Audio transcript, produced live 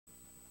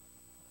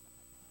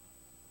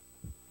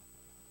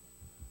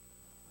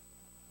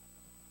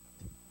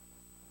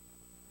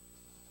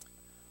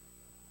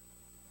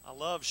I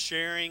love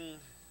sharing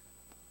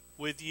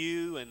with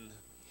you and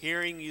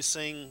hearing you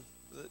sing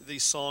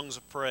these songs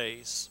of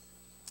praise.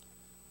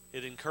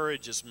 It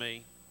encourages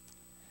me.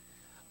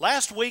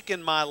 Last week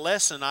in my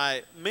lesson,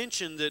 I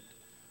mentioned that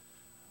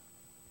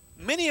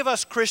many of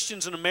us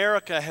Christians in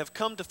America have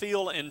come to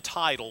feel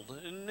entitled,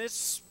 and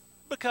it's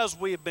because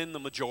we have been the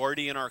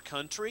majority in our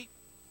country.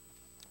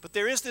 But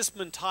there is this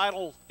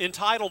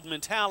entitled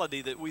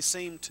mentality that we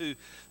seem to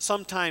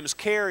sometimes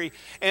carry.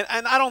 And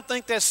I don't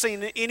think that's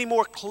seen any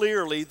more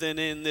clearly than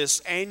in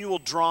this annual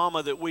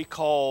drama that we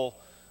call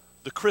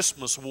the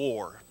Christmas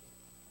War.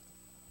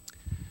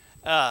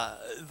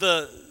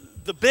 The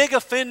big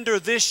offender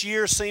this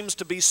year seems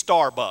to be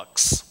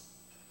Starbucks.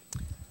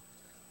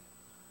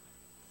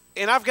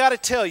 And I've got to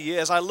tell you,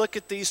 as I look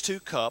at these two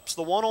cups,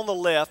 the one on the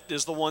left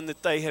is the one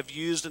that they have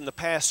used in the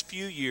past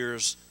few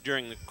years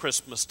during the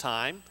Christmas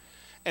time.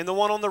 And the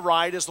one on the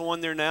right is the one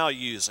they're now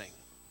using.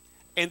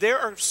 And there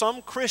are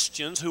some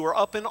Christians who are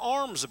up in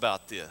arms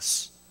about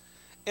this.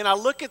 And I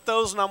look at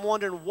those and I'm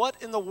wondering,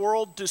 what in the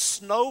world do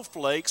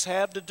snowflakes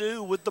have to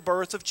do with the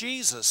birth of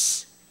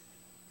Jesus?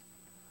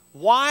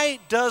 Why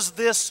does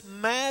this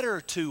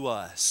matter to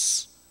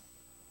us?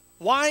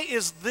 Why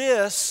is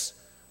this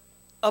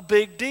a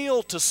big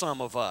deal to some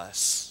of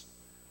us?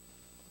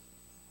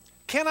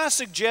 Can I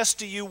suggest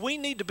to you, we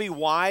need to be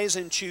wise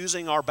in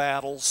choosing our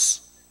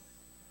battles?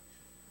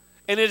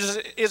 And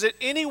is it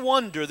any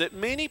wonder that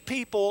many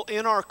people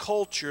in our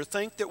culture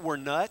think that we're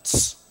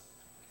nuts?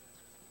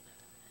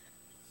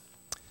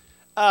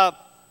 And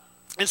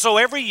so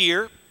every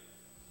year,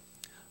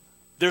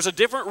 there's a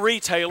different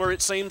retailer,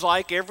 it seems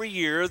like, every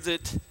year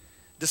that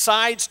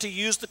decides to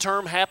use the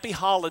term Happy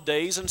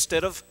Holidays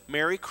instead of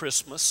Merry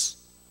Christmas.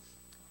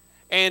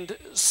 And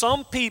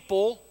some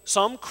people,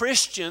 some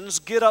Christians,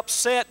 get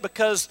upset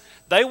because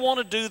they want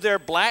to do their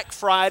Black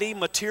Friday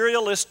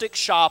materialistic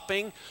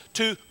shopping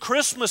to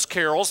Christmas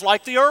carols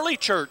like the early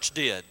church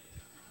did.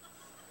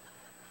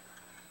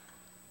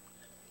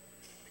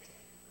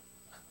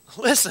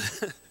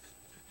 Listen,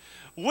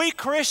 we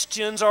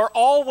Christians are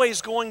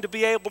always going to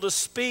be able to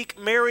speak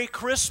Merry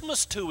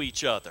Christmas to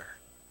each other.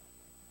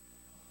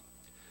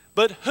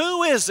 But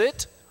who is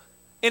it,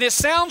 and it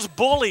sounds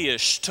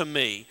bullyish to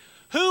me,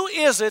 who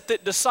is it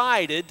that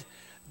decided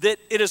that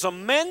it is a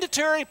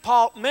mandatory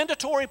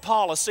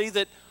policy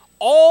that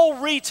all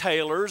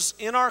retailers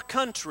in our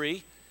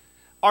country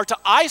are to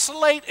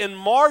isolate and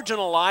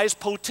marginalize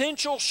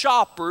potential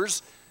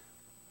shoppers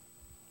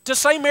to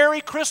say Merry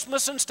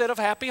Christmas instead of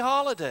Happy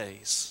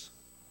Holidays?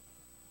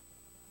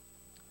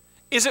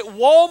 Is it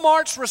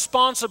Walmart's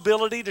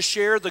responsibility to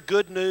share the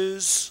good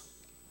news?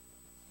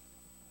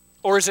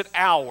 Or is it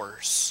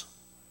ours?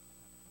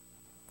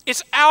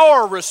 It's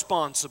our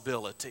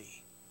responsibility.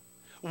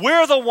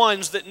 We're the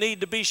ones that need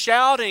to be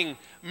shouting,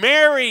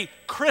 Merry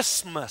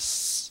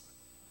Christmas.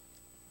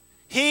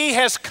 He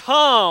has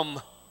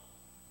come.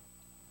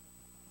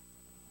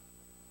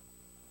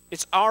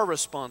 It's our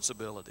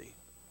responsibility.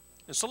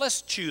 And so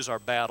let's choose our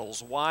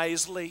battles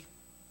wisely.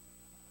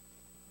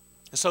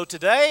 And so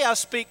today I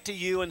speak to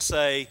you and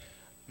say,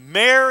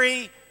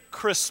 Merry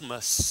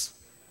Christmas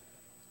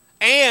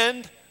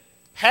and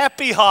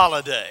Happy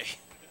Holiday.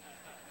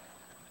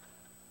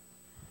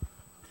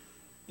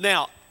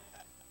 Now,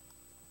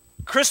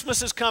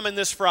 Christmas is coming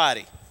this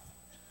Friday.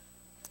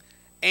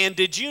 And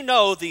did you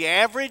know the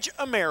average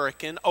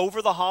American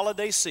over the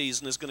holiday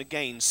season is going to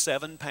gain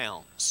 7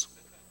 pounds?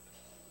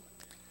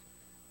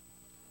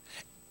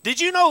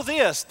 Did you know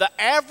this? The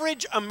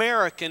average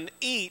American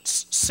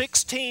eats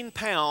 16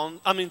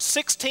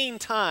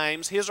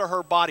 times his or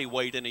her body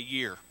weight in a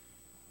year.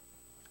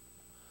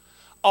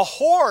 A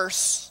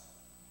horse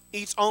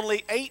eats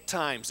only 8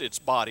 times its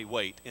body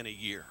weight in a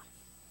year.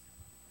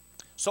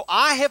 So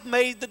I have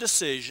made the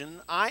decision,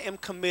 I am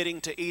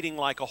committing to eating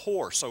like a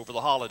horse over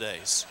the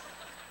holidays.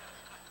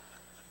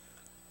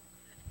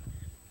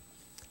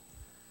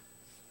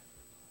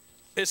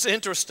 It's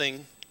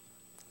interesting,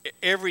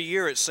 every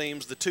year it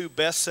seems the two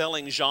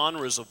best-selling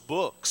genres of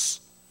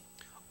books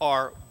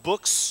are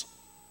books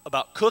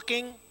about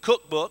cooking,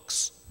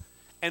 cookbooks,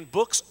 and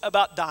books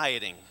about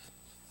dieting.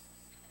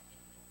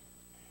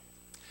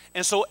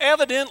 And so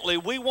evidently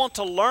we want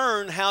to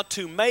learn how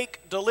to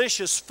make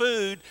delicious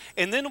food,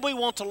 and then we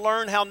want to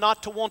learn how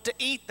not to want to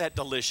eat that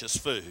delicious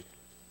food.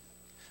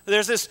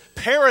 There's this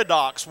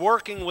paradox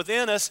working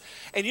within us,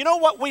 and you know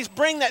what? We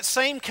bring that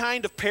same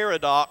kind of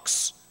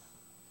paradox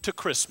to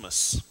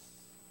Christmas.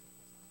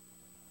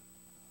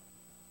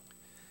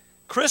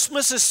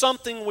 Christmas is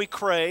something we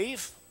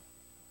crave,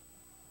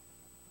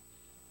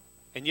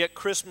 and yet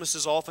Christmas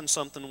is often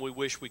something we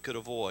wish we could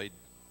avoid.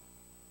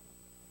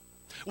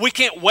 We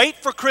can't wait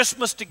for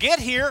Christmas to get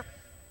here,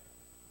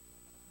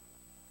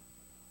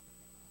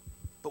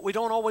 but we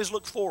don't always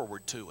look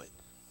forward to it.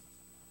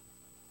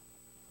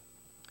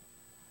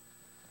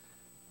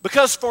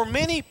 Because for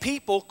many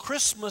people,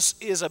 Christmas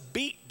is a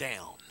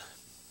beatdown.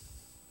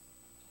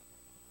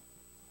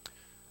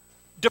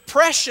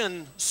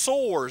 Depression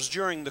soars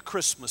during the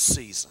Christmas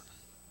season.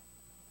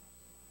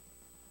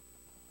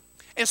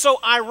 And so,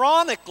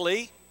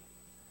 ironically,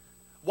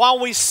 While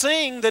we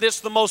sing that it's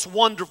the most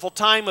wonderful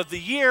time of the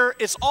year,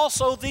 it's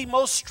also the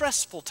most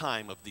stressful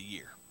time of the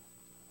year.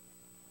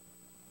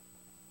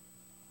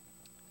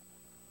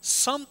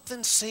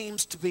 Something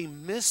seems to be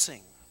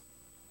missing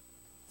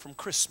from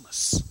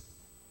Christmas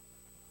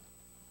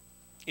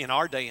in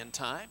our day and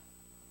time.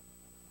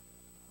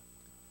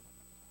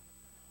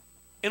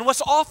 And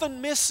what's often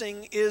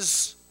missing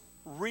is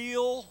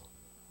real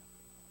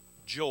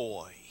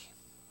joy.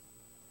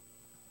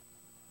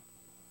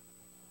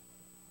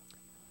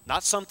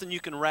 Not something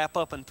you can wrap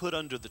up and put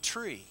under the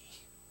tree,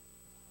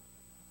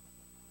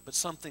 but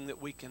something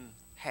that we can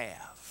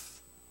have.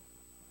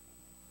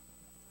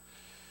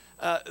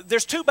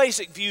 There's two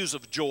basic views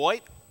of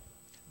joy.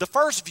 The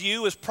first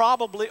view is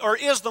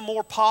is the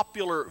more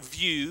popular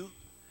view,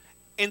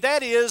 and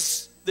that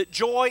is that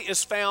joy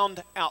is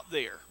found out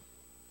there.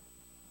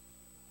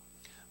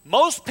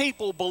 Most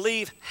people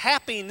believe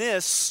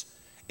happiness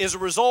is a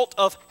result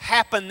of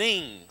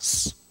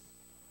happenings.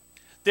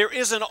 There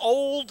is an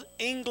old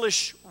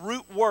English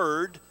root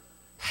word,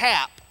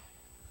 hap,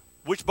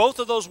 which both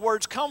of those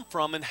words come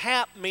from, and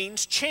hap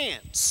means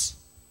chance.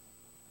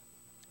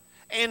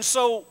 And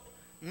so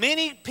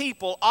many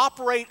people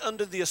operate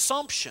under the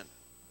assumption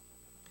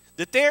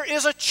that there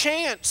is a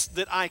chance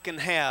that I can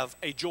have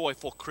a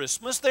joyful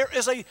Christmas. There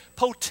is a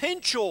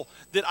potential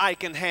that I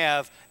can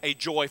have a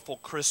joyful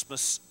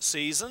Christmas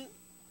season.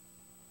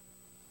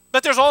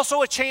 But there's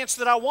also a chance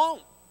that I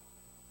won't.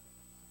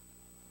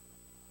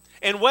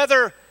 And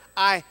whether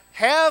I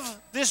have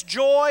this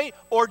joy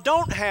or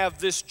don't have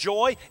this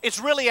joy, it's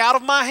really out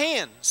of my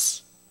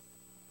hands.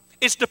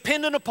 It's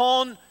dependent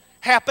upon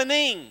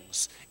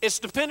happenings. It's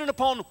dependent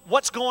upon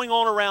what's going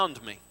on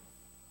around me.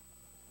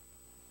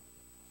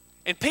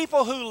 And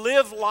people who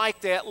live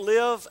like that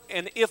live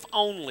an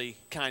if-only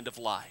kind of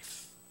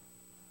life.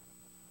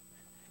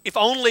 If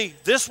only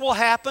this will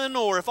happen,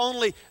 or if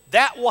only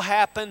that will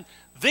happen,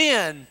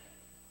 then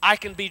I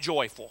can be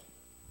joyful.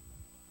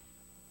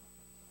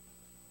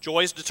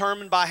 Joy is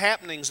determined by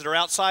happenings that are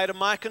outside of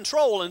my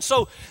control. And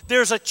so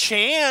there's a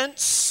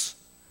chance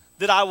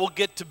that I will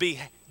get to be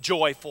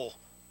joyful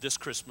this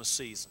Christmas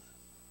season.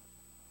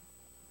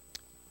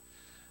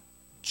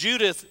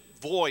 Judith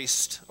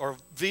Viorst.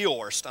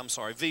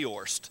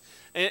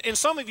 And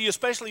some of you,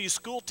 especially you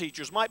school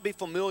teachers, might be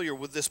familiar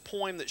with this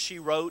poem that she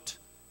wrote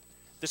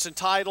that's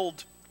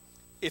entitled,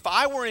 "If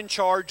I Were in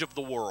Charge of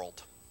the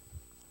World."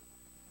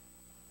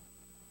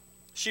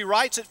 She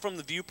writes it from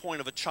the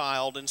viewpoint of a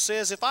child and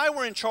says, if I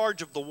were in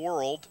charge of the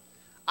world,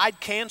 I'd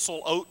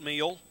cancel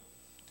oatmeal,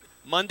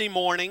 Monday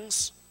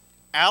mornings,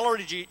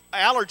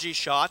 allergy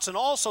shots, and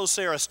also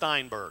Sarah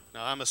Steinberg.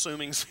 Now, I'm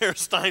assuming Sarah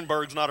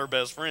Steinberg's not her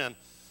best friend.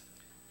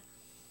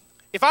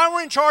 If I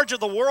were in charge of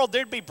the world,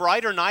 there'd be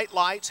brighter night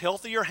lights,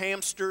 healthier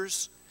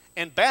hamsters,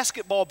 and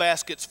basketball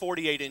baskets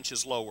 48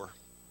 inches lower.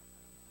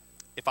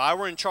 If I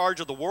were in charge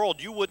of the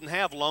world, you wouldn't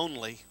have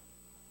lonely.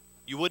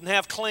 You wouldn't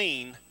have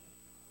clean.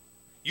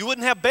 You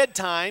wouldn't have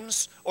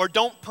bedtimes or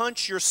don't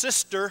punch your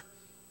sister.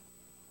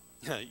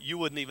 You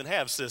wouldn't even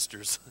have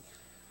sisters.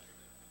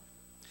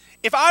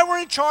 If I were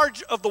in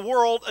charge of the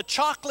world, a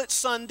chocolate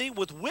sundae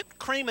with whipped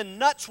cream and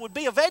nuts would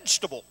be a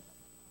vegetable.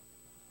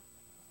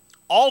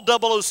 All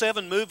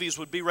 007 movies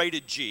would be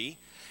rated G,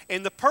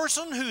 and the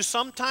person who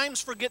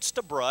sometimes forgets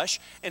to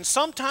brush and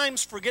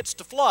sometimes forgets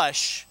to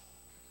flush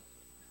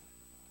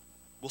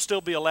will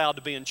still be allowed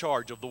to be in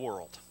charge of the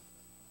world.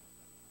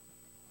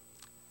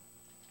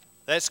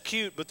 That's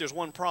cute, but there's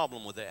one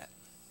problem with that.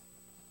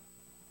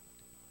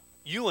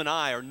 You and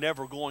I are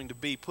never going to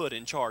be put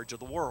in charge of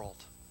the world.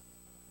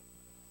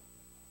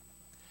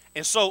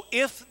 And so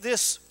if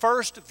this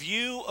first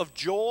view of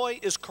joy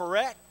is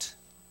correct,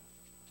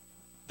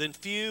 then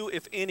few,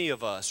 if any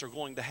of us, are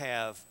going to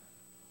have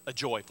a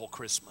joyful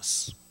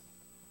Christmas.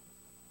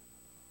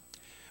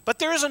 But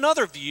there is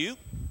another view.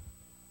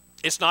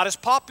 It's not as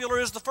popular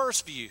as the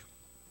first view.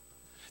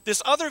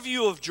 This other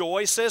view of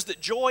joy says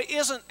that joy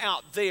isn't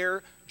out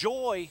there,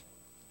 joy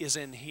is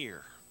in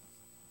here.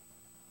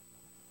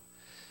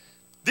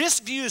 This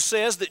view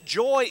says that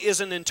joy is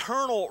an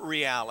internal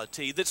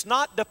reality that's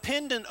not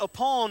dependent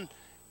upon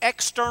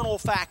external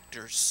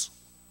factors.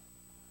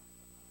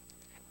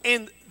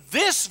 And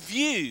this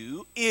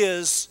view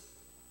is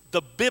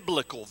the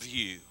biblical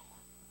view.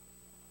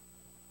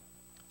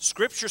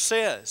 Scripture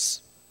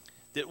says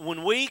that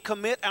when we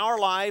commit our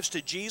lives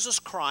to Jesus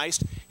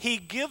Christ, He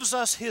gives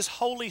us His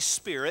Holy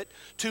Spirit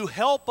to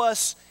help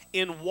us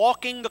in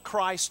walking the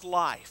Christ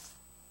life.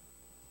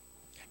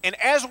 And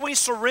as we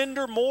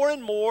surrender more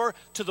and more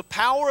to the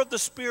power of the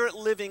Spirit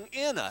living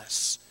in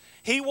us,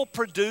 He will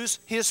produce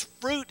His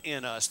fruit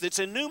in us that's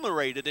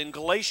enumerated in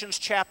Galatians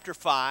chapter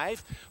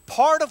 5,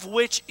 part of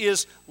which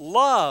is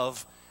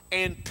love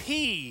and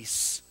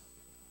peace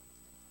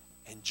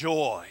and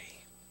joy.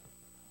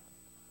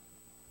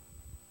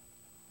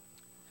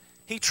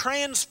 He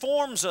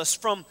transforms us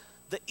from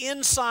the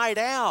inside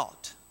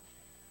out.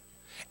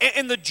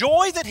 And the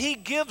joy that He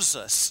gives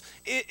us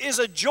is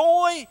a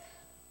joy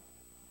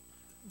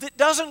that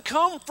doesn't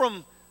come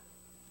from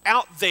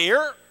out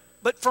there,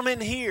 but from in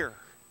here.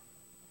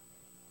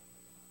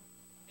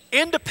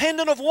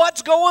 independent of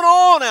what's going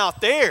on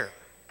out there.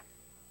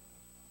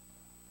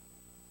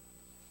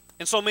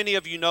 And so many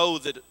of you know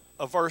that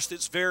a verse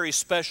that's very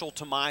special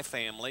to my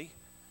family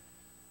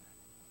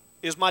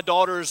is my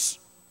daughter's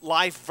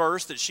life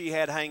verse that she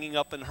had hanging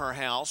up in her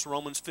house,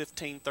 Romans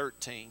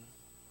 15:13,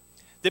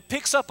 that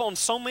picks up on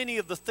so many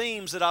of the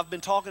themes that I've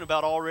been talking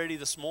about already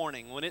this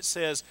morning, when it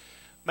says,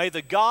 "May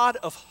the God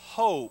of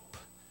hope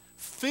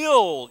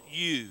fill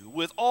you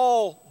with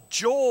all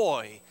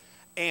joy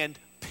and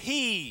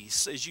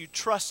peace as you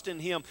trust in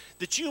Him,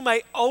 that you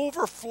may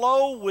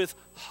overflow with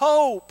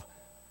hope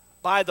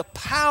by the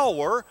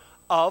power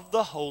of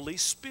the Holy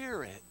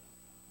Spirit."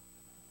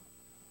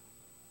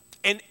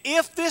 And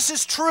if this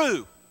is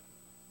true,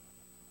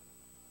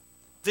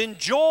 then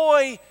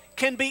joy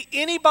can be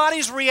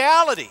anybody's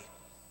reality,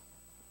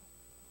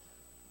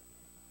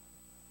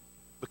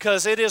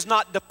 because it is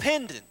not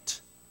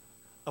dependent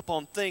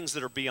upon things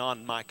that are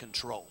beyond my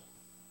control.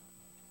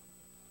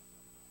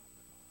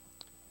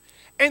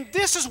 And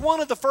this is one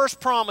of the first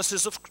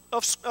promises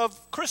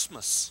of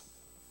Christmas.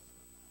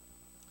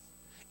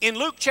 In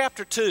Luke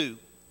chapter 2,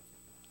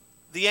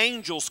 the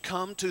angels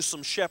come to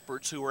some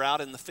shepherds who are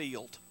out in the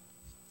field.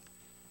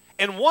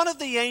 And one of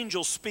the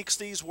angels speaks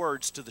these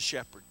words to the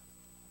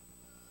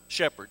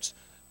shepherds.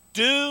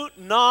 "Do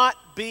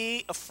not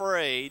be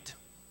afraid.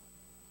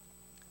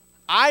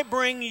 I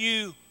bring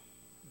you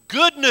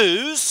good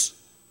news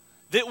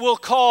that will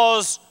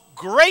cause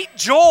great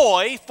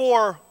joy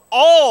for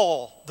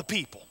all the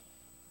people."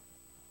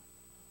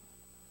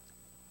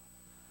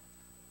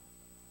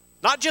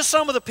 Not just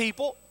some of the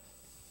people,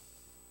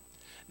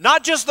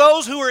 not just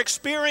those who are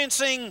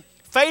experiencing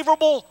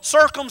favorable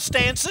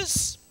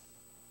circumstances.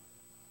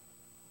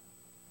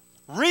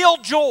 Real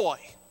joy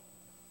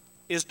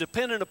is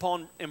dependent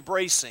upon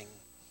embracing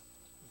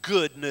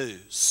good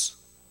news.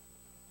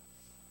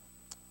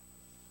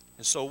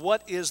 And so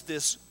what is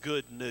this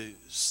good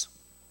news?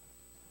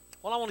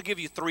 Well, I want to give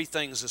you three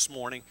things this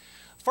morning.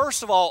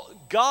 First of all,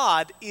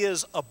 God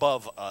is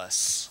above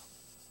us.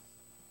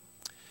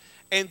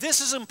 And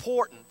this is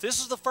important. This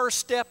is the first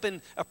step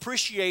in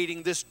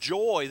appreciating this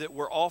joy that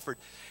we're offered.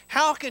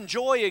 How can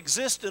joy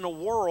exist in a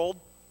world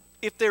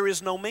if there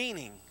is no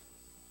meaning?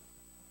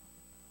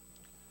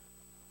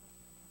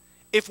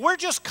 If we're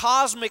just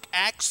cosmic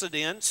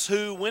accidents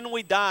who, when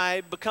we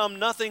die, become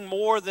nothing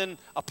more than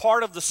a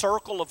part of the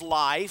circle of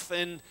life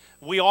and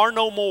we are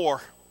no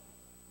more,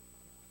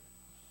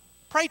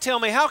 pray tell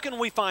me, how can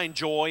we find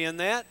joy in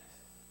that?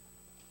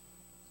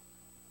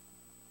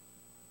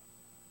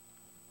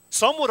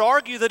 Some would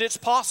argue that it's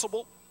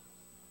possible.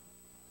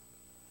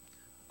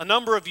 A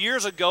number of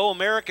years ago,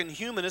 American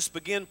humanists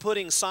began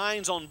putting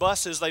signs on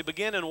buses. They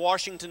began in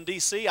Washington,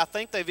 D.C. I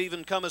think they've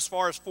even come as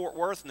far as Fort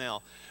Worth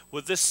now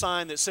with this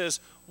sign that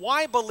says,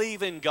 "Why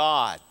believe in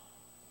God?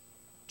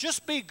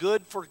 Just be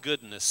good for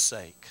goodness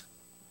sake."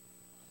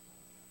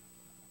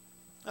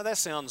 Now that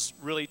sounds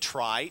really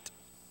trite.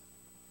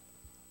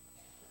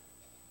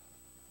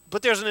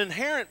 But there's an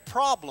inherent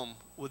problem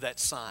with that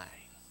sign.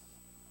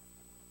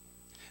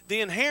 The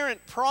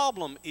inherent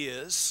problem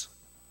is,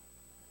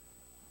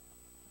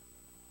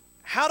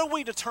 how do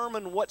we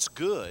determine what's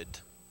good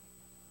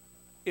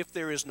if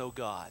there is no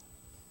God?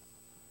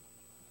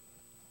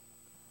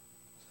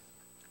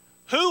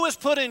 Who is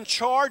put in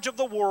charge of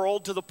the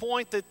world to the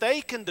point that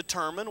they can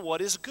determine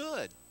what is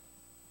good?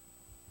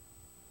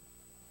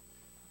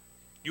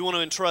 You want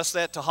to entrust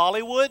that to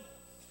Hollywood?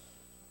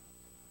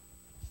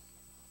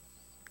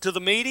 To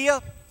the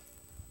media?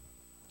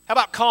 How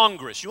about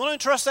Congress? You want to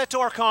entrust that to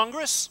our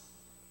Congress?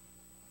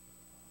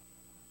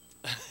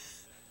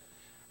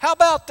 How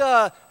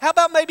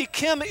about maybe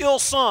Kim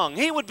Il-sung?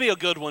 He would be a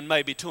good one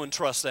maybe to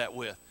entrust that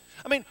with.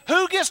 I mean,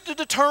 who gets to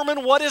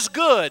determine what is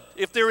good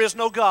if there is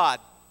no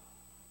God?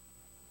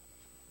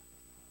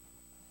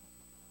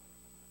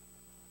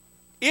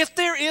 If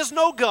there is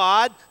no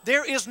God,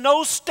 there is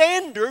no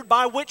standard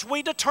by which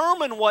we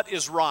determine what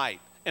is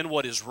right and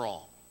what is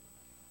wrong.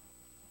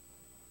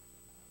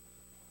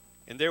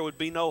 And there would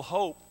be no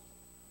hope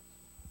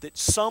that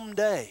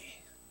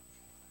someday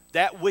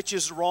that which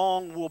is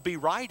wrong will be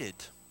righted.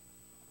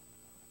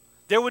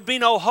 There would be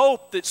no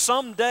hope that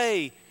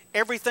someday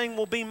everything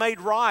will be made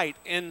right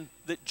and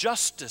that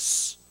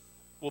justice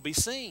will be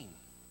seen.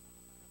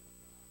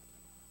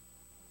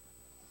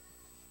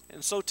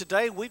 And so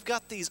today we've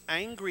got these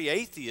angry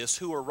atheists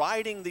who are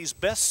writing these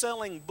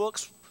best-selling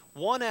books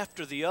one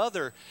after the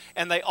other,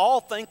 and they all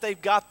think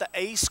they've got the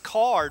ace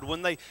card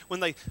when they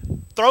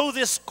throw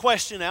this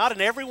question out,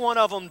 and every one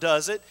of them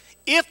does it.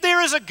 If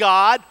there is a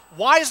God,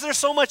 why is there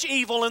so much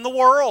evil in the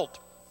world?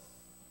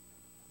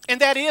 And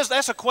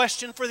that's a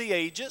question for the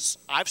ages.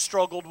 I've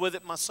struggled with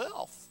it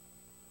myself.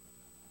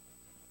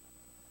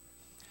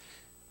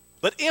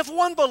 But if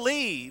one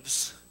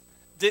believes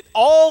that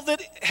all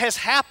that has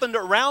happened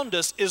around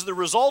us is the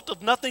result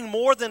of nothing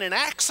more than an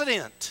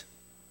accident,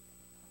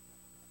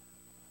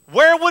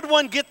 where would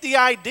one get the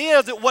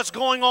idea that what's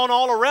going on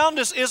all around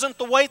us isn't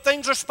the way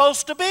things are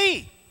supposed to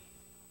be?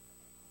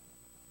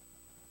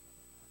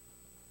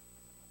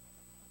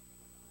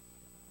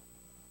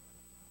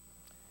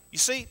 You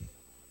see,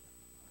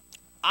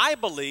 I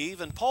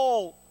believe, and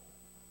Paul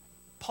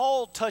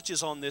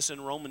touches on this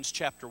in Romans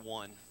chapter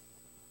 1.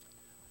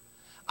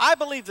 I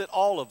believe that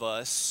all of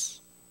us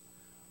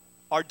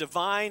are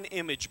divine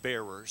image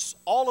bearers.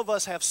 All of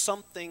us have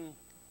something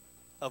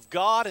of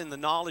God and the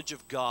knowledge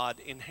of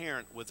God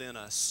inherent within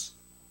us.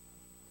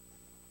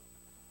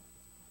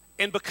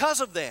 And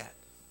because of that,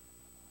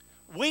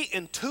 we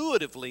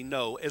intuitively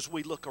know as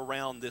we look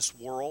around this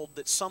world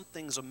that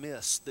something's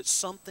amiss, that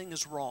something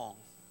is wrong.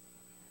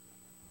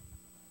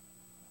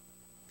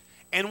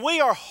 And we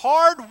are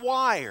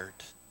hardwired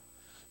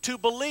to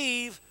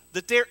believe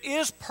that there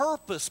is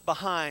purpose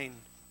behind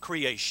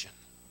creation.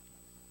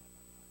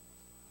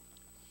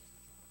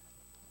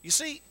 You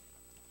see,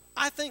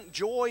 I think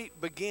joy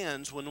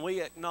begins when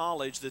we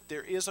acknowledge that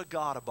there is a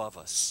God above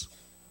us.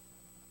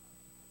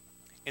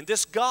 And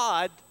this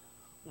God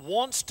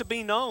wants to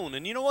be known.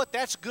 And you know what?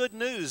 That's good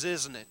news,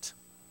 isn't it?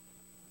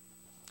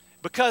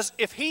 Because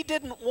if He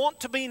didn't want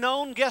to be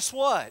known, guess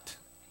what?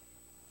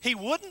 He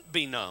wouldn't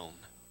be known.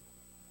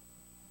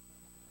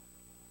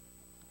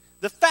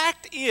 The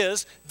fact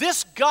is,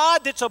 this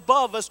God that's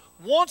above us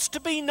wants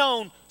to be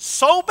known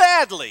so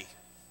badly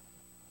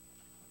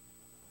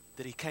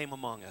that He came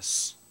among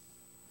us.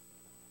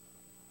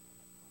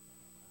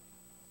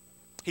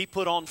 He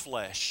put on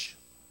flesh.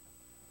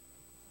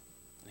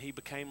 And He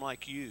became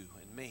like you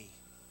and me.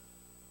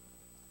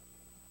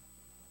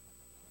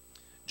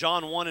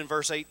 John 1 and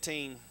verse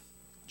 18,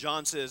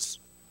 John says,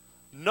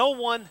 "No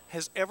one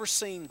has ever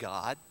seen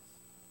God,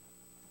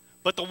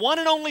 but the one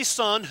and only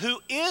Son, who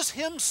is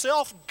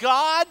Himself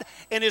God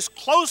and is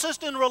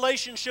closest in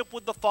relationship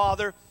with the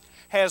Father,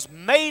 has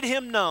made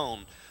Him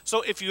known."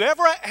 So if you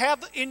ever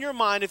have in your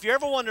mind, if you're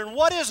ever wondering,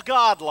 what is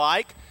God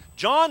like?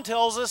 John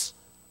tells us,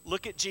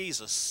 look at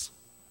Jesus.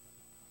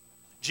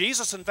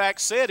 Jesus, in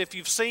fact, said, if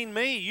you've seen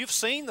me, you've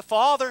seen the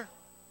Father.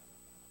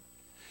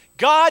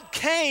 God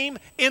came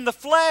in the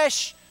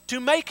flesh to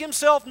make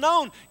Himself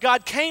known.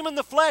 God came in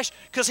the flesh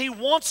because He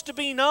wants to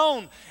be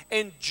known.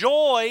 And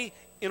joy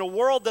in a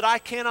world that I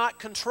cannot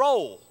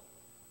control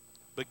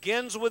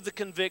begins with the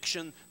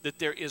conviction that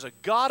there is a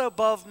God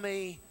above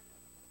me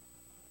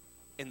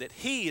and that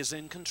He is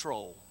in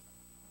control.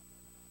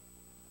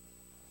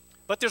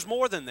 But there's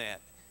more than that.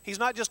 He's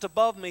not just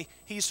above me,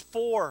 He's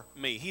for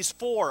me. He's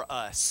for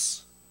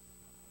us.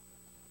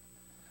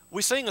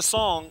 We sing a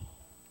song,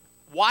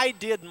 "Why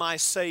Did My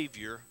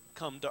Savior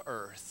Come to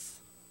Earth?"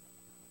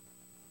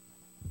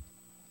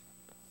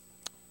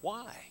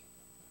 Why?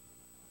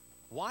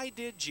 Why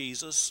did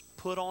Jesus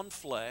put on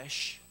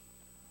flesh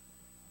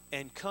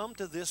and come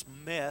to this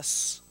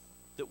mess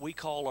that we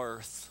call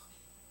earth?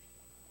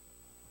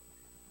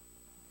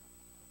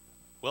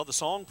 Well, the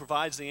song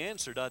provides the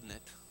answer, doesn't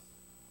it?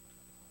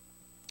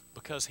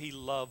 Because He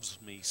loves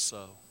me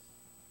so.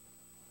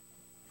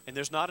 And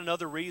there's not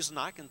another reason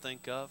I can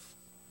think of.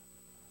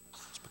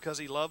 It's because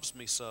He loves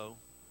me so.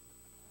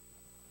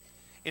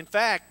 In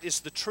fact, it's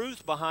the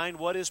truth behind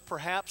what is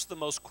perhaps the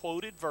most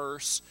quoted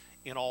verse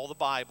in all the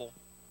Bible.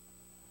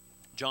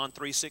 John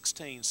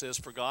 3:16 says,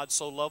 "For God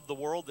so loved the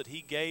world that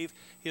He gave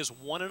His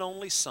one and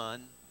only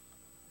Son,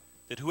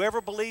 that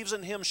whoever believes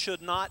in Him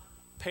should not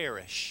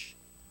perish,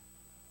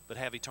 but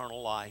have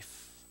eternal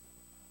life."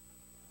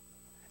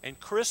 And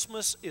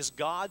Christmas is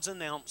God's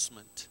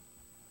announcement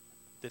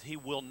that He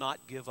will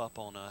not give up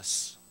on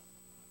us,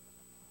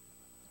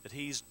 that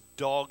He's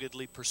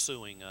doggedly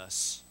pursuing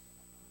us.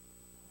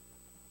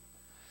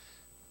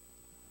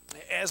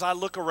 As I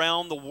look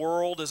around the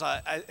world, as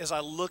I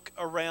look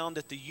around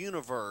at the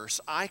universe,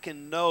 I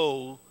can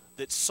know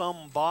that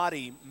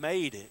somebody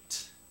made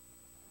it.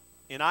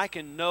 And I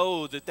can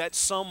know that that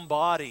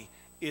somebody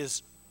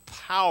is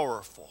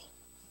powerful.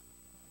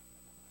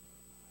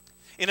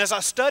 And as I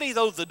study,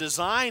 though, the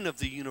design of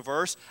the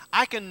universe,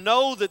 I can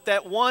know that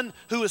that one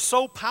who is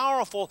so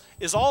powerful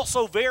is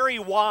also very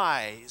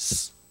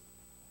wise.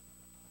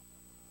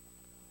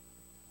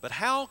 But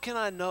how can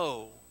I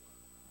know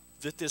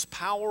that this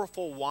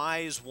powerful,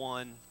 wise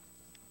one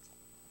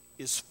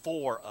is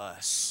for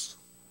us?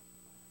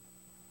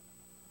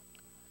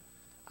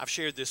 I've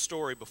shared this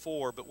story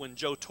before, but when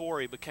Joe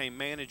Torre became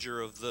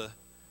manager of the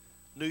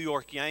New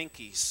York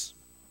Yankees,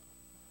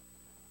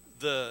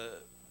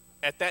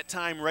 at that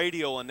time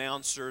radio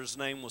announcer's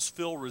name was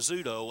Phil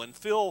Rizzuto, and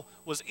Phil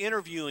was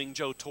interviewing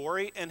Joe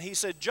Torre, and he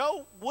said,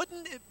 "Joe,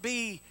 wouldn't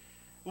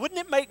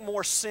it make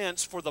more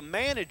sense for the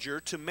manager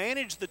to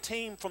manage the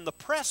team from the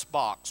press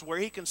box where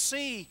he can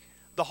see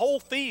the whole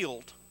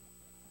field?"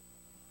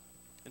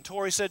 And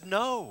Torre said,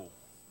 "No.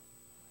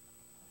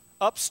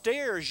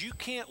 Upstairs, you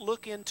can't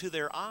look into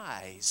their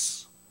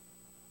eyes."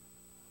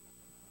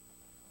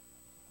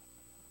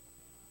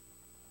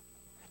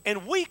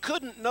 And we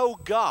couldn't know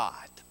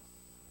God.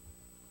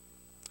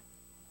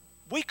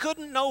 We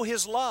couldn't know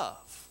His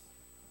love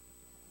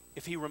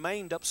if He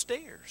remained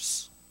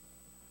upstairs.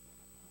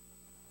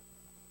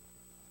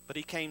 But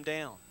He came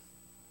down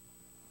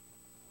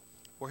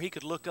where He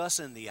could look us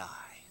in the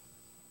eye.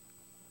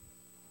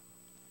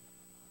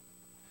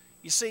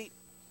 You see,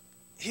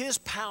 His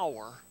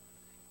power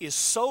is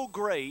so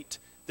great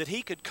that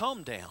he could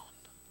come down.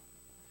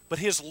 But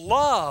his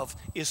love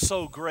is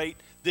so great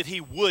that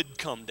he would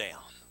come down.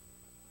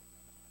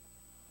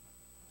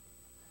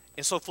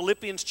 And so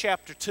Philippians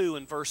chapter 2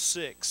 and verse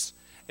 6,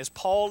 as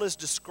Paul is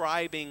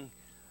describing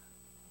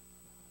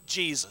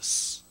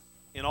Jesus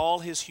in all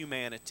his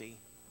humanity,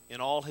 in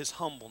all his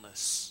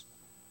humbleness,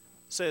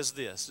 says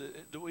this.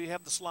 Do we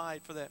have the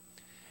slide for that?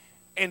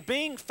 And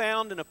being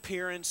found in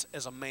appearance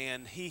as a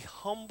man, he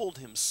humbled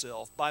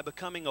himself by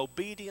becoming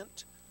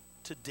obedient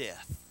to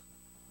death,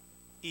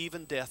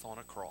 even death on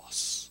a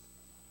cross.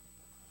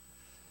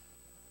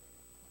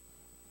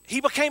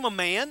 He became a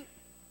man.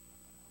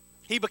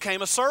 He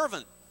became a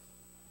servant.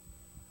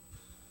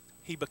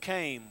 He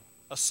became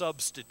a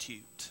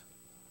substitute.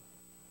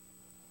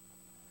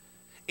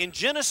 In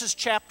Genesis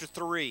chapter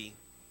 3,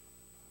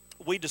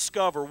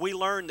 we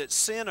learn that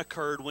sin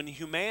occurred when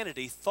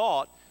humanity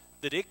thought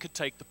that it could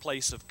take the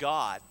place of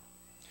God.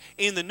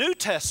 In the New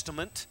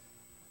Testament,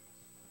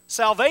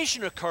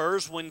 salvation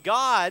occurs when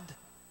God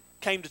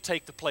came to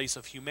take the place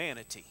of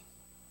humanity.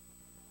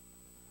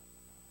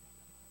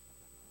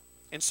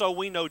 And so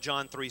we know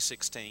John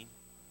 3:16.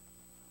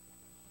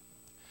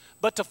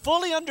 But to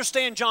fully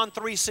understand John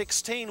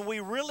 3:16, we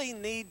really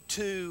need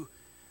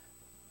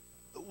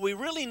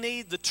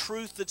the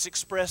truth that's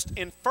expressed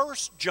in 1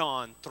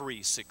 John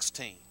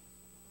 3:16,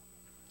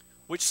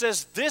 which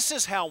says, this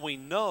is how we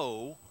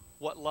know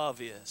what love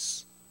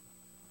is.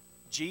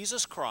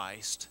 Jesus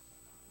Christ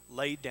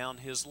laid down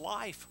his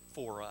life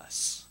for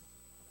us.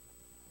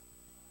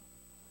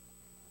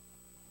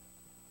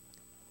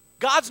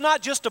 God's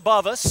not just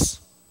above us.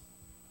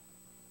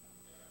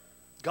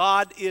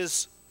 God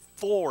is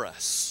for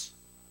us.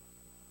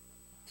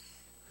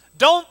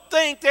 Don't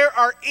think there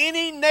are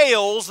any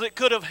nails that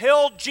could have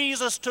held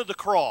Jesus to the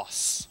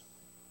cross.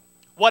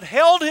 What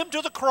held him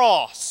to the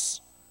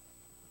cross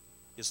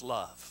is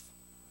love.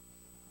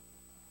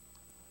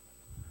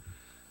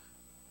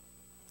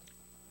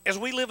 As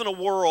we live in a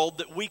world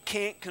that we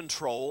can't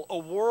control, a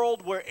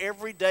world where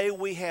every day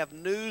we have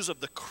news of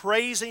the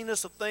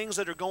craziness of things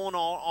that are going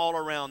on all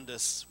around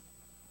us,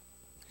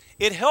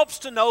 it helps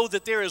to know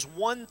that there is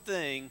one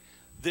thing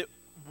that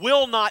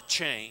will not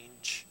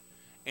change,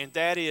 and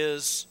that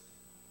is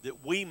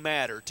that we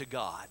matter to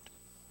God.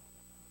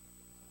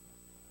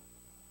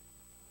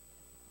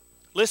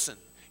 Listen,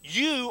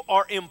 you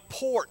are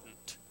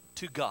important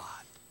to God.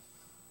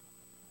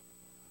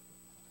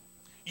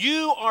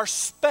 You are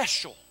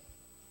special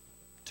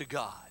to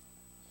God.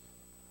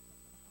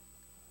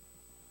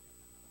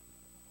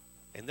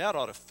 And that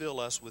ought to fill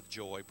us with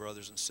joy,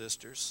 brothers and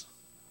sisters.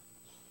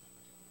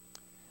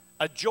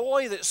 A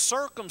joy that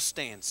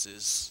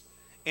circumstances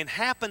and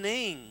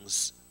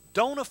happenings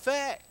don't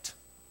affect.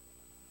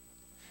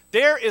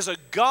 There is a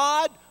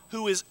God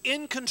who is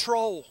in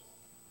control.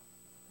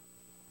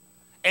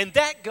 And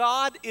that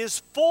God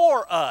is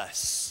for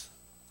us.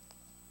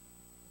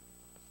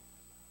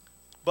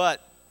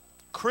 But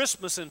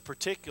Christmas in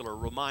particular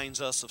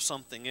reminds us of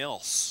something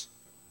else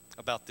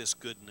about this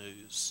good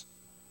news.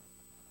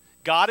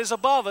 God is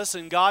above us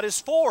and God is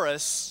for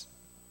us,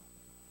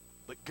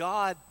 but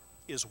God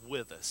is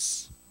with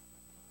us.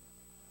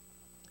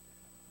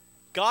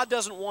 God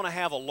doesn't want to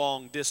have a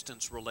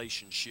long-distance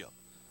relationship.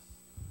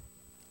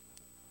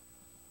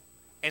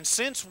 And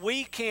since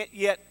we can't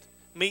yet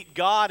meet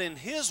God in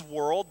His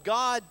world,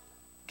 God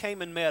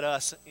came and met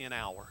us in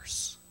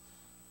ours.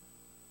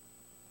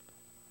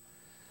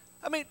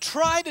 I mean,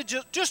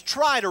 just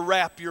try to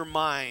wrap your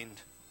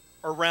mind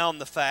around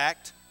the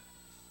fact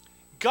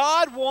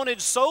God wanted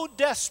so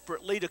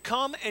desperately to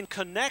come and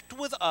connect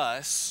with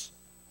us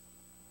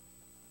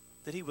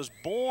that He was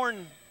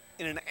born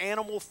in an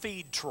animal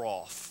feed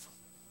trough.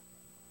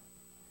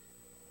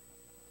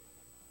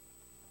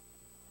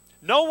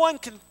 No one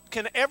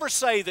can ever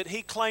say that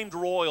He claimed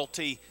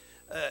royalty,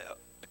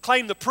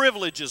 claimed the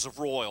privileges of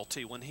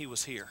royalty when He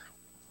was here.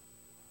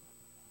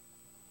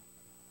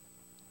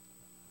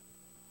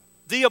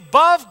 The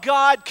above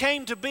God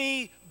came to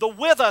be the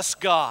with us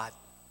God.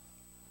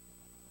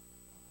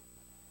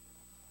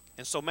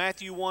 And so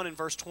Matthew 1 and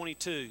verse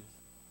 22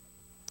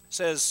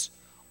 says,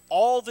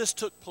 all this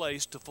took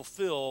place to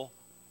fulfill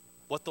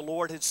what the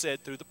Lord had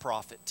said through the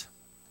prophet.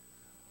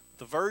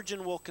 The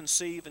virgin will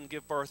conceive and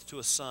give birth to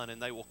a son,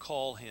 and they will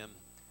call him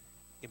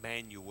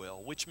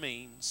Emmanuel, which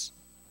means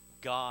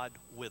God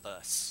with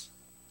us.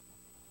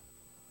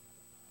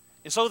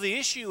 And so the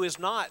issue is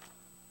not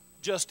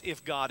just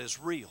if God is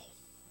real.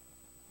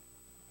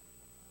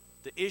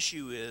 The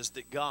issue is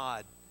that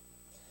God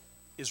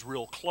is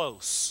real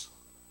close.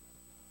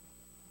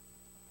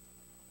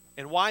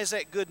 And why is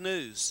that good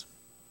news?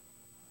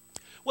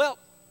 Well,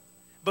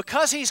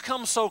 because He's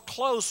come so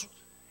close,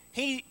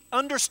 He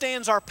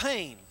understands our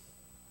pain.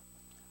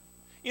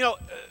 You know,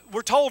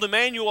 we're told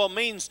Emmanuel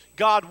means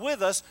God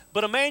with us,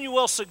 but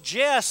Emmanuel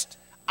suggests,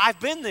 I've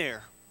been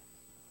there.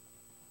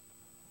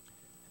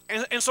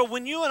 And so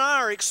when you and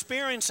I are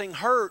experiencing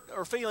hurt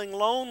or feeling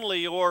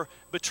lonely or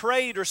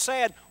betrayed or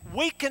sad,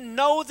 we can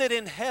know that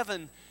in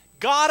heaven,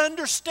 God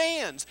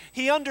understands.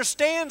 He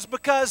understands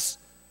because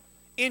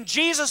in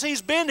Jesus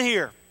He's been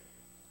here.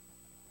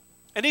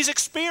 And He's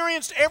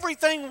experienced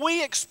everything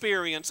we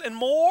experience and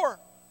more.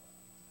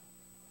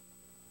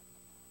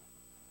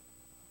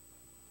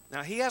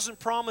 Now, He hasn't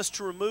promised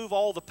to remove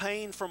all the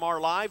pain from our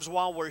lives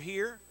while we're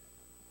here,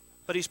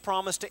 but He's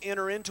promised to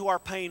enter into our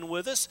pain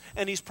with us,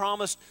 and He's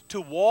promised to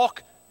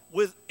walk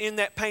in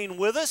that pain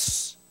with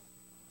us,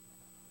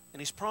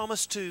 and He's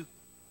promised to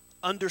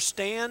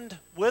understand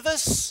with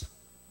us.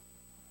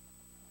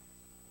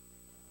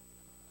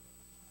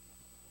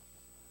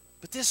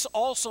 But this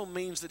also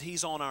means that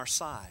He's on our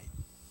side.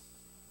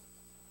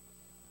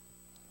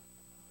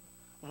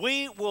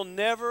 We will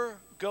never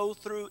go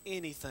through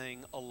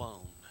anything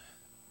alone.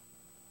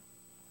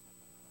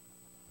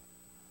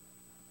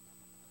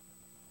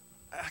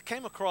 I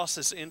came across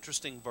this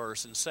interesting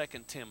verse in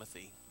 2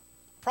 Timothy,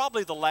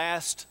 probably the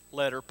last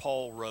letter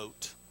Paul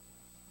wrote.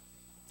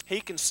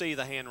 He can see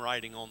the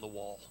handwriting on the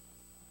wall.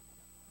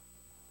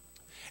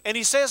 And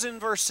he says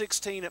in verse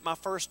 16, "At my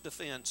first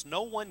defense,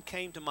 no one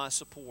came to my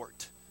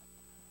support,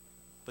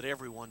 but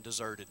everyone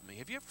deserted me."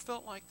 Have you ever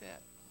felt like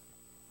that?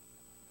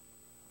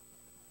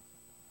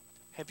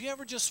 Have you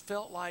ever just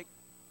felt like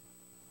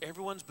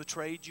everyone's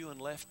betrayed you and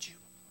left you?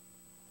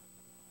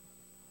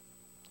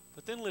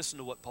 But then listen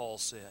to what Paul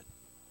said.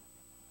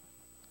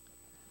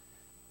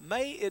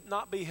 "May it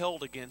not be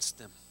held against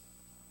them,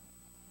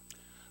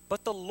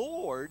 but the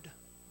Lord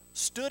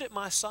stood at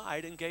my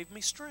side and gave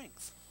me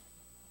strength."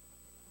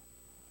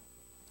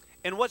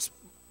 And what's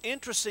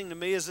interesting to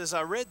me is as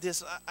I read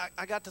this,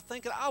 I got to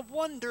thinking, I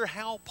wonder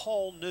how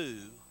Paul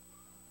knew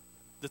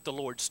that the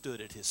Lord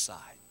stood at his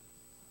side.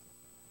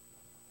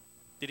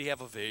 Did he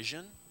have a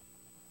vision?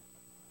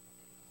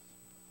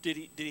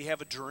 Did he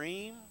have a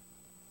dream?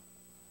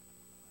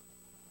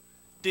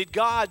 Did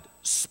God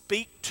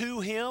speak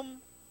to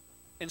him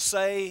and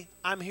say,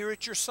 "I'm here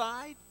at your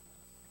side"?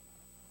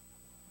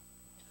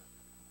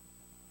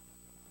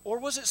 Or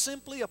was it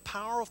simply a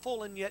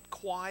powerful and yet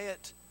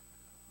quiet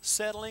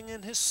settling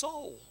in his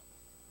soul?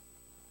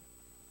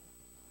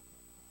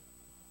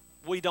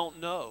 We don't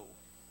know.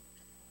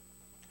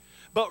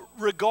 But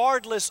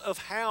regardless of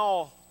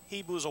how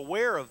he was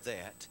aware of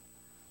that,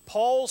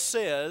 Paul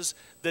says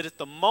that at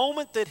the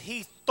moment that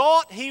he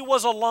thought he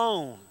was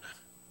alone,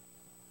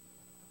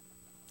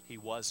 he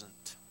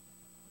wasn't.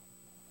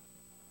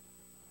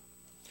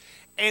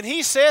 And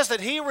he says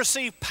that he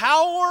received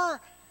power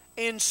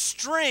and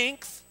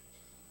strength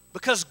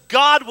because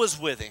God was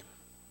with him.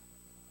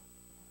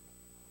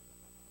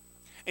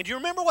 And do you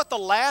remember what the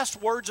last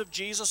words of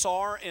Jesus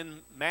are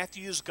in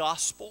Matthew's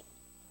gospel?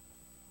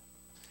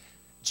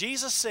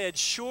 Jesus said,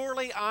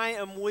 "Surely I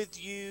am with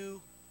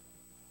you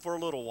for a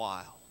little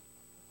while."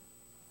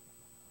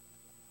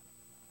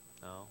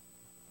 No.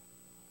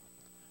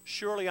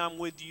 "Surely I'm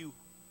with you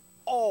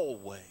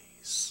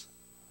always."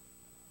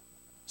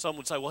 Some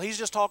would say, well, he's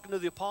just talking to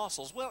the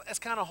apostles. Well, that's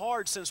kind of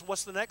hard, since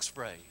what's the next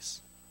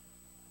phrase?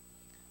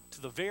 To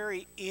the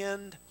very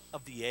end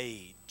of the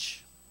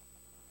age.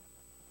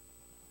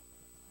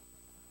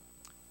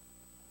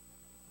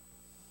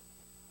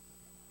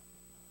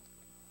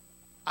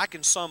 I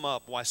can sum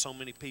up why so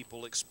many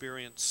people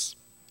experience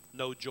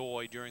no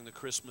joy during the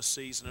Christmas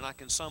season, and I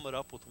can sum it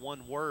up with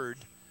one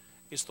word.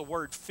 It's the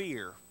word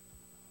fear.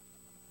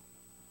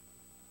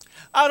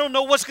 I don't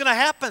know what's going to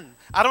happen.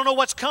 I don't know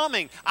what's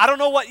coming. I don't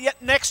know what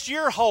yet next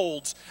year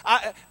holds.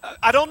 I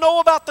don't know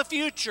about the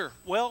future.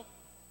 Well,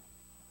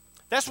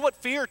 that's what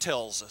fear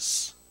tells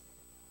us.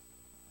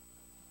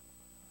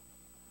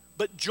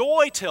 But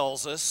joy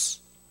tells us,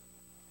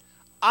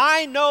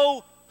 I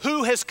know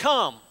who has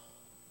come,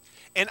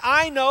 and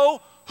I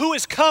know who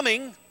is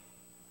coming,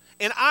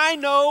 and I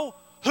know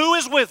who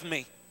is with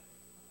me.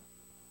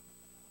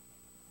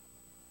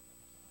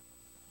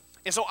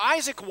 And so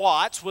Isaac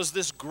Watts was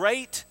this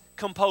great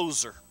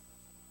composer.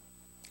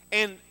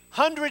 And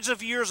hundreds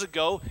of years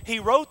ago, he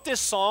wrote this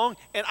song,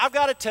 and I've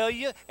got to tell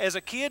you, as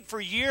a kid for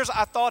years,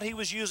 I thought he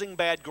was using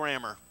bad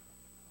grammar.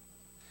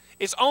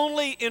 It's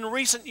only in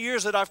recent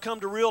years that I've come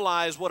to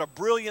realize what a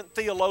brilliant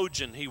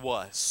theologian he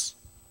was.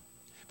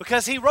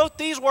 Because he wrote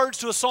these words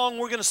to a song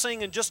we're going to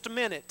sing in just a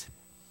minute.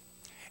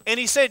 And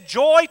he said,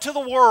 joy to the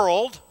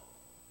world,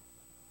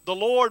 the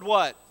Lord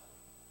what?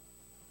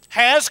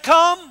 Has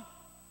come?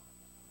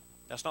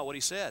 That's not what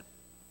he said.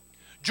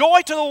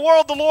 Joy to the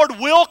world, the Lord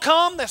will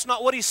come? That's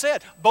not what he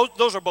said.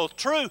 Those are both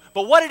true.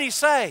 But what did he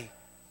say?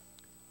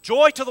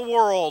 Joy to the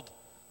world,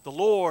 the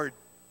Lord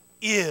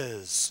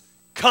is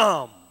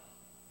come.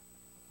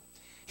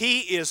 He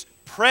is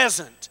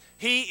present.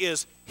 He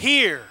is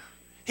here.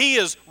 He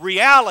is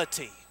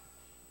reality.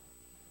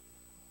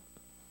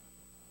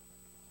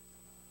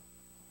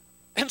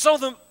 And so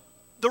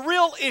the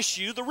real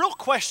issue, the real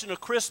question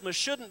of Christmas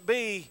shouldn't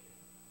be,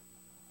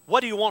 what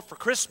do you want for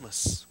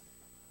Christmas?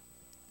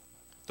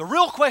 The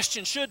real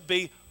question should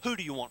be, who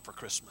do you want for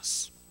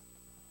Christmas?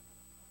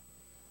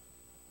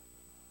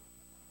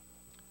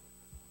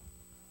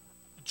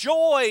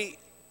 Joy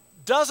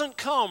doesn't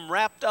come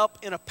wrapped up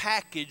in a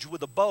package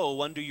with a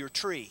bow under your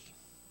tree.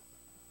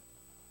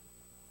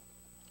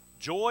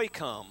 Joy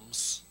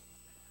comes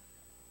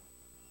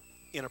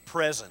in a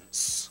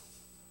presence.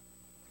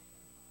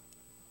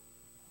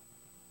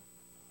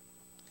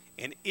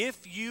 And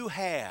if you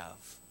have,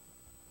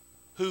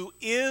 who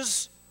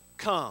is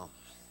come,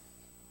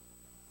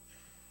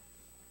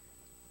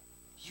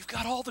 you've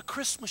got all the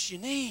Christmas you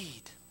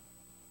need.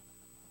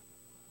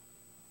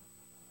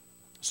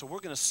 So we're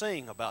going to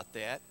sing about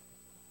that.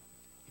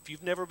 If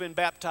you've never been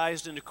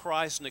baptized into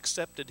Christ and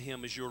accepted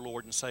Him as your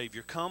Lord and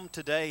Savior, come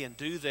today and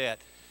do that.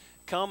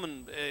 Come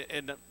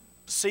and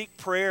seek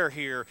prayer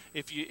here.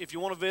 If you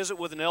want to visit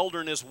with an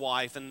elder and his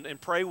wife and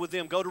pray with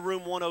them, go to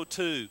room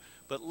 102.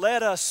 But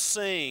let us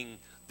sing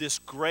this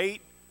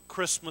great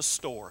Christmas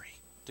story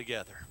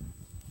together.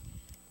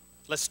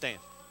 Let's stand.